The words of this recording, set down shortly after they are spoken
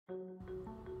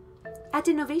At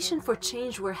Innovation for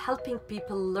Change, we're helping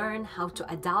people learn how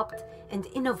to adapt and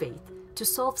innovate to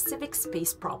solve civic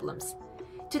space problems.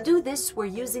 To do this, we're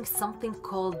using something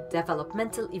called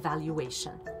Developmental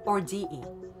Evaluation, or DE.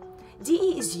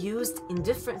 DE is used in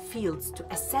different fields to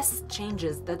assess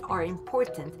changes that are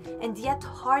important and yet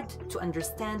hard to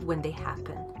understand when they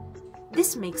happen.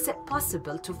 This makes it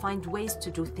possible to find ways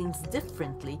to do things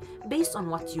differently based on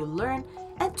what you learn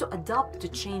and to adapt to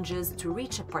changes to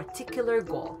reach a particular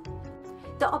goal.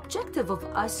 The objective of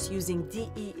us using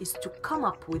DE is to come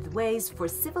up with ways for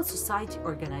civil society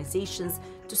organizations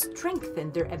to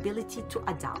strengthen their ability to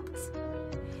adapt.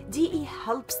 DE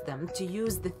helps them to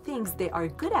use the things they are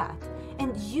good at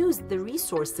and use the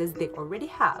resources they already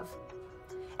have.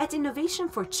 At Innovation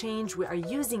for Change, we are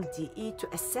using DE to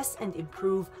assess and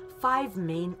improve 5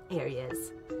 main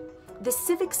areas: the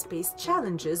civic space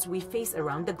challenges we face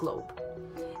around the globe,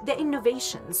 the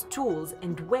innovations, tools,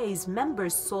 and ways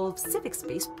members solve civic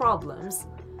space problems,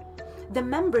 the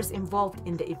members involved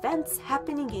in the events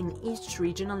happening in each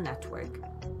regional network,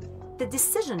 the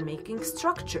decision-making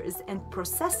structures and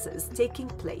processes taking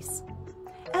place,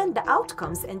 and the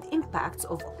outcomes and impacts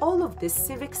of all of this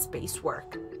civic space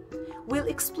work. We'll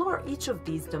explore each of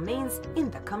these domains in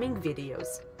the coming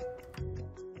videos.